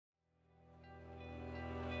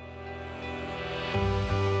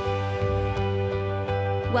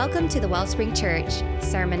Welcome to the Wellspring Church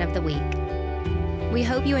Sermon of the Week. We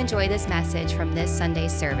hope you enjoy this message from this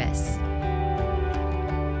Sunday's service.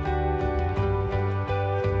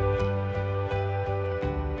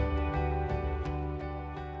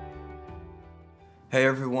 Hey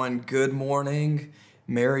everyone, good morning.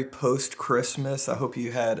 Merry post-Christmas. I hope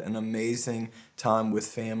you had an amazing time with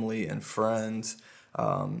family and friends.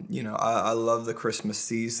 I love the Christmas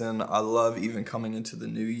season. I love even coming into the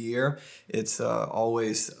new year. It's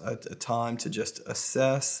always a time to just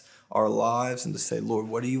assess our lives and to say, Lord,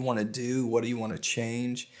 what do you want to do? What do you want to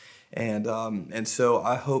change? And so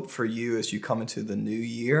I hope for you as you come into the new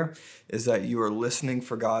year is that you are listening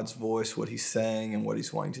for God's voice, what he's saying and what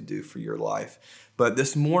he's wanting to do for your life. But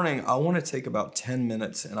this morning, I want to take about 10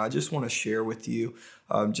 minutes and I just want to share with you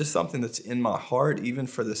just something that's in my heart, even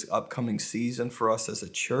for this upcoming season for us as a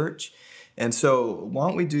church. And so why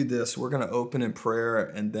don't we do this? We're going to open in prayer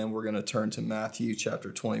and then we're going to turn to Matthew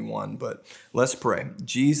chapter 21. But let's pray.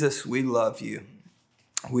 Jesus, we love you.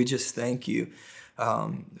 We just thank you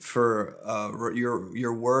for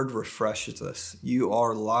your word refreshes us. You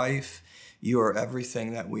are life. You are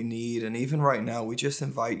everything that we need. And even right now, we just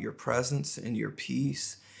invite your presence and your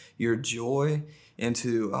peace, your joy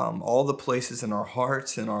into all the places in our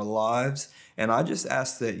hearts and our lives. And I just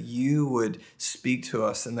ask that you would speak to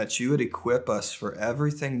us and that you would equip us for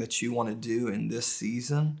everything that you want to do in this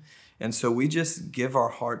season. And so we just give our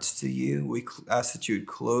hearts to you. We ask that you would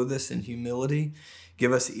clothe us in humility.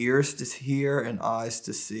 Give us ears to hear and eyes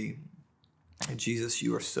to see. And Jesus,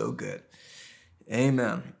 you are so good.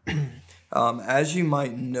 Amen. As you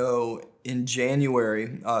might know, in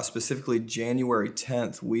January, specifically January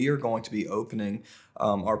 10th, we are going to be opening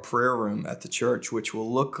our prayer room at the church, which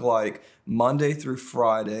will look like Monday through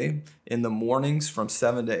Friday in the mornings from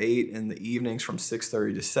 7 to 8, in the evenings from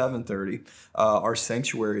 6:30 to 7:30. Our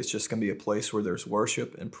sanctuary is just going to be a place where there's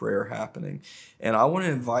worship and prayer happening. And I want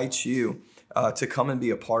to invite you to come and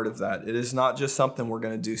be a part of that. It is not just something we're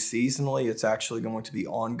going to do seasonally. It's actually going to be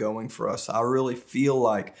ongoing for us. I really feel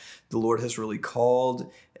like the Lord has really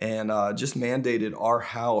called and just mandated our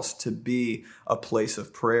house to be a place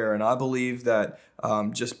of prayer. And I believe that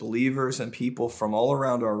just believers and people from all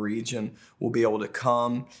around our region will be able to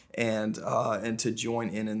come and to join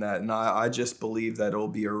in that. And I just believe that it'll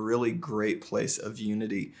be a really great place of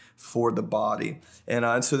unity for the body.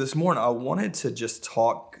 And so this morning, I wanted to just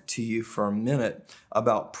talk to you for a minute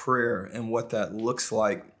about prayer and what that looks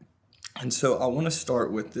like. And so I want to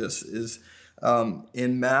start with this is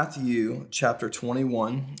in Matthew chapter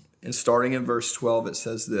 21, and starting in verse 12, it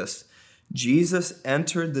says this: Jesus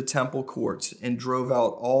entered the temple courts and drove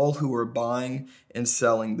out all who were buying and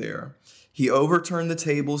selling there. He overturned the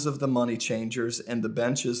tables of the money changers and the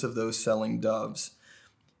benches of those selling doves.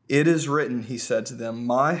 It is written, he said to them,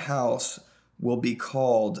 my house will be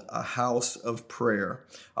called a house of prayer.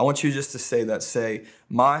 I want you just to say that. Say,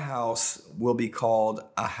 my house will be called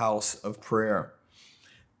a house of prayer.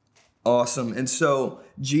 Awesome. And so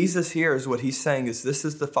Jesus here is what he's saying is this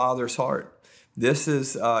is the Father's heart. This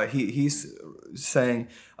is, he's saying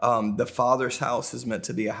the Father's house is meant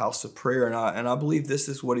to be a house of prayer. And I believe this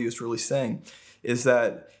is what he was really saying, is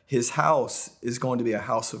that his house is going to be a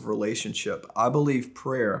house of relationship. I believe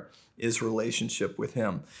prayer is relationship with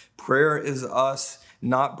him. Prayer is us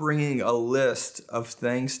not bringing a list of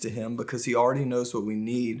things to him because he already knows what we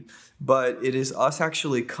need, but it is us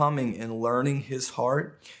actually coming and learning his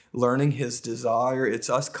heart, learning his desire. It's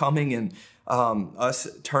us coming and us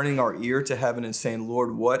turning our ear to heaven and saying,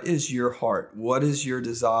 Lord, what is your heart? What is your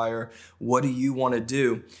desire? What do you want to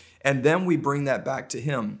do? And then we bring that back to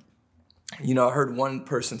him. You know, I heard one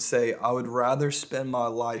person say, I would rather spend my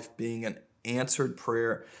life being an answered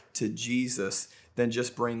prayer to Jesus than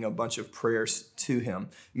just bring a bunch of prayers to him.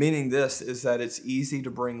 Meaning this is that it's easy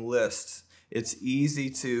to bring lists. It's easy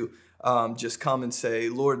to just come and say,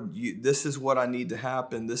 Lord, this is what I need to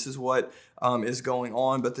happen. This is what is going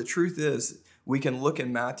on. But the truth is, we can look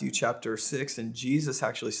in Matthew chapter 6, and Jesus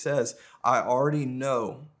actually says, I already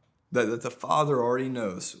know that the Father already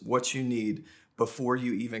knows what you need before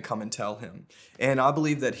you even come and tell him. And I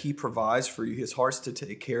believe that he provides for you. His heart's to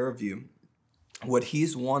take care of you. What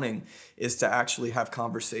he's wanting is to actually have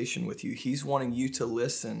conversation with you. He's wanting you to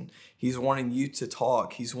listen. He's wanting you to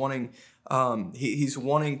talk. He's wanting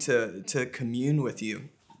to commune with you.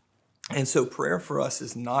 And so prayer for us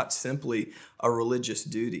is not simply a religious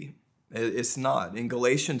duty. It's not. In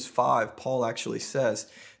Galatians 5, Paul actually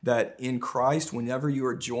says that in Christ, whenever you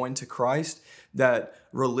are joined to Christ, that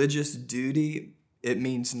religious duty, it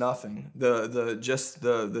means nothing.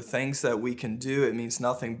 The things that we can do, it means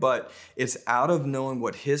nothing. But it's out of knowing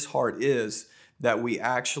what his heart is that we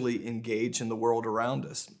actually engage in the world around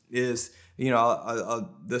us. Is,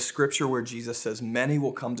 the scripture where Jesus says, many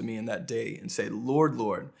will come to me in that day and say, Lord,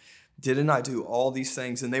 Lord, didn't I do all these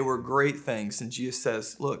things? And they were great things. And Jesus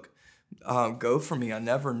says, look, go from me. I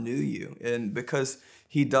never knew you. And because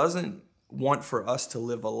he doesn't want for us to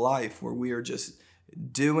live a life where we are just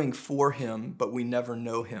doing for him, but we never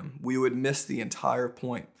know him. We would miss the entire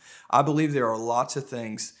point. I believe there are lots of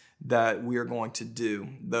things that we are going to do.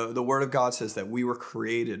 The Word of God says that we were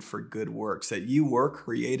created for good works, that you were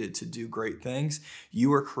created to do great things.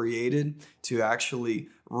 You were created to actually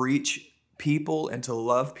reach people and to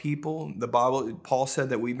love people. Paul said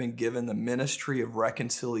that we've been given the ministry of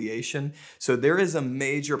reconciliation. So there is a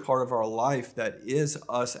major part of our life that is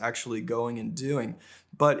us actually going and doing,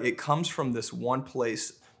 but it comes from this one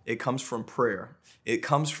place. It comes from prayer. It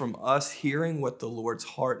comes from us hearing what the Lord's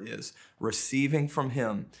heart is, receiving from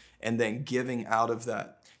him, and then giving out of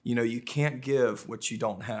that. You can't give what you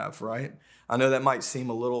don't have, right? I know that might seem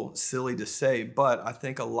a little silly to say, but I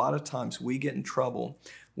think a lot of times we get in trouble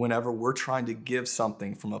whenever we're trying to give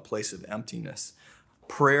something from a place of emptiness.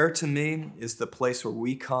 Prayer to me is the place where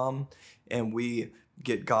we come and we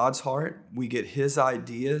get God's heart, we get his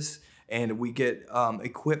ideas, and we get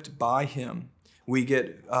equipped by him.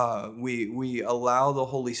 We allow the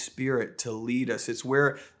Holy Spirit to lead us. It's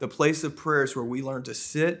where the place of prayer is where we learn to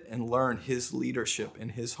sit and learn his leadership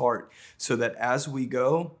and his heart, so that as we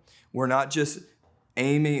go, we're not just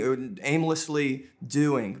aimlessly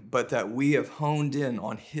doing, but that we have honed in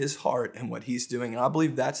on his heart and what he's doing. And I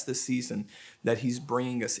believe that's the season that he's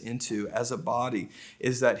bringing us into as a body,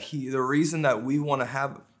 is that the reason that we want to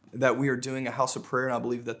have, that we are doing a house of prayer, and I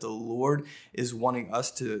believe that the Lord is wanting us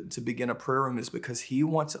to begin a prayer room, is because he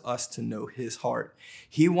wants us to know his heart.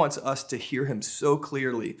 He wants us to hear him so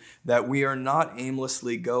clearly that we are not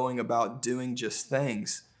aimlessly going about doing just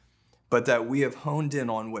things, but that we have honed in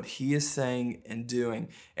on what he is saying and doing,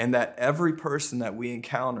 and that every person that we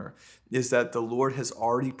encounter is that the Lord has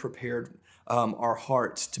already prepared our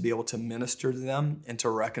hearts to be able to minister to them and to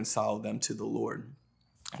reconcile them to the Lord.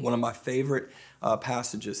 One of my favorite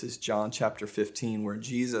passages is John chapter 15, where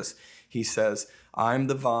Jesus, he says, I'm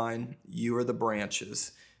the vine, you are the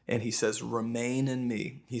branches. And he says, remain in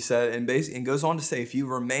me. He said, and goes on to say, if you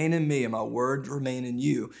remain in me and my word remain in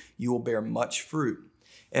you, you will bear much fruit.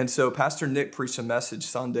 And so Pastor Nick preached a message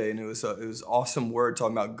Sunday, and it was awesome word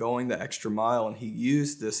talking about going the extra mile. And he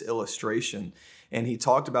used this illustration, and he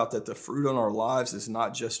talked about that the fruit on our lives is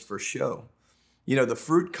not just for show. The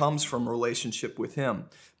fruit comes from relationship with him,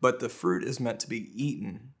 but the fruit is meant to be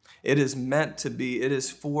eaten. It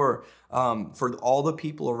is for all the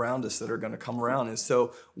people around us that are going to come around. And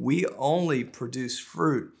so we only produce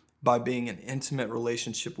fruit by being in intimate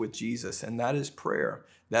relationship with Jesus. And that is prayer.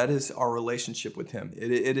 That is our relationship with him.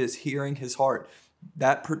 It is hearing his heart.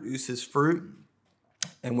 That produces fruit.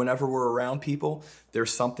 And whenever we're around people,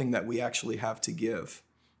 there's something that we actually have to give.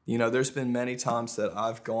 There's been many times that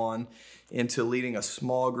I've gone into leading a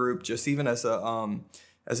small group, just even as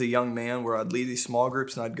a young man, where I'd lead these small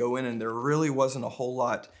groups and I'd go in and there really wasn't a whole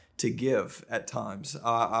lot to give at times.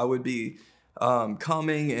 I would be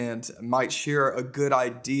coming and might share a good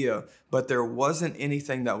idea, but there wasn't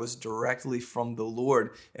anything that was directly from the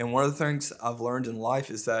Lord. And one of the things I've learned in life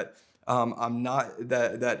is that I'm not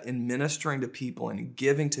that in ministering to people and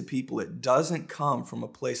giving to people, it doesn't come from a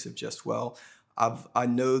place of just, I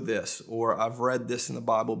know this, or I've read this in the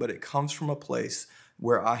Bible, but it comes from a place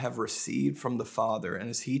where I have received from the Father. And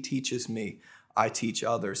as he teaches me, I teach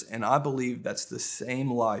others. And I believe that's the same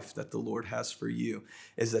life that the Lord has for you,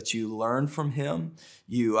 is that you learn from him,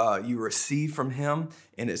 you receive from him,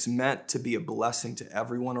 and it's meant to be a blessing to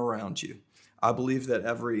everyone around you. I believe that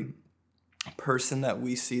every person that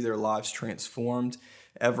we see their lives transformed,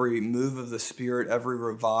 every move of the Spirit, every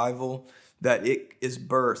revival, that it is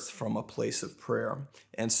birthed from a place of prayer.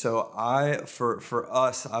 And so for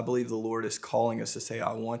us, I believe the Lord is calling us to say,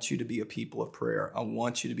 I want you to be a people of prayer. I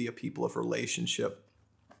want you to be a people of relationship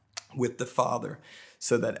with the Father,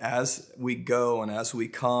 so that as we go and as we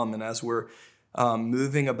come and as we're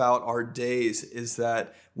moving about our days, is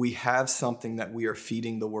that we have something that we are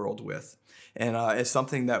feeding the world with. And it's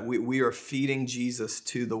something that we are feeding Jesus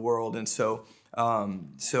to the world. And so I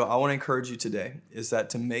want to encourage you today, is that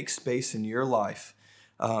to make space in your life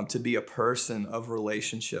to be a person of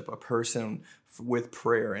relationship, a person with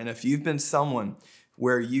prayer. And if you've been someone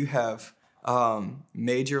where you have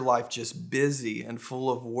made your life just busy and full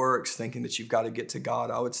of works, thinking that you've got to get to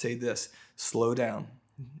God, I would say this: slow down.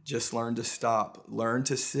 Just learn to stop, learn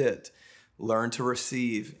to sit, learn to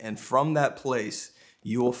receive. And from that place,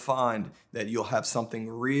 you will find that you'll have something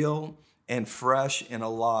real and fresh and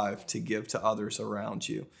alive to give to others around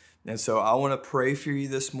you. And so I want to pray for you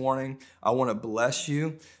this morning. I want to bless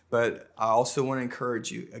you, but I also want to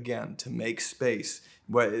encourage you, again, to make space.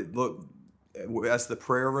 Look, as the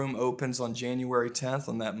prayer room opens on January 10th,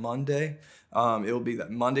 on that Monday, it will be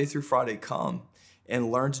that Monday through Friday, come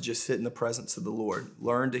and learn to just sit in the presence of the Lord.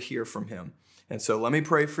 Learn to hear from him. And so let me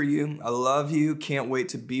pray for you. I love you. Can't wait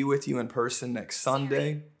to be with you in person next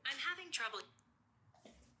Sunday. Siri, I'm having trouble.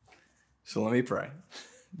 So let me pray.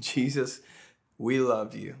 Jesus, we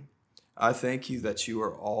love you. I thank you that you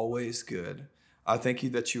are always good. I thank you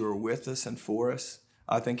that you are with us and for us.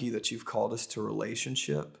 I thank you that you've called us to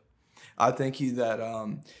relationship. I thank you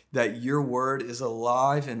that your word is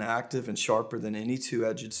alive and active and sharper than any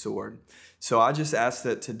two-edged sword. So I just ask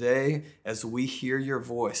that today, as we hear your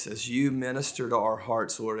voice, as you minister to our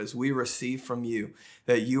hearts, Lord, as we receive from you,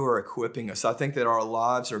 that you are equipping us. I think that our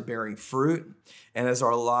lives are bearing fruit. And as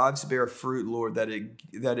our lives bear fruit, Lord, that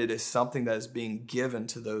it is something that is being given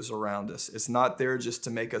to those around us. It's not there just to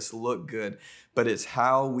make us look good, but it's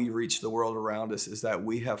how we reach the world around us, is that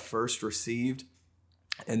we have first received,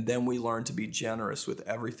 and then we learn to be generous with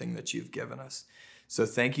everything that you've given us. So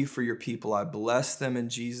thank you for your people. I bless them in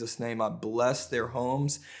Jesus' name. I bless their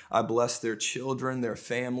homes. I bless their children, their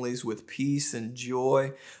families with peace and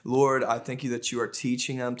joy. Lord, I thank you that you are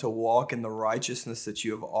teaching them to walk in the righteousness that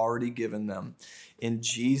you have already given them. In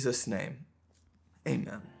Jesus' name,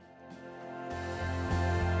 amen.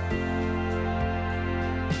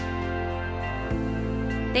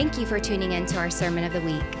 Thank you for tuning in to our Sermon of the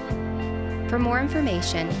Week. For more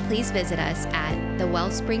information, please visit us at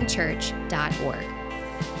thewellspringchurch.org.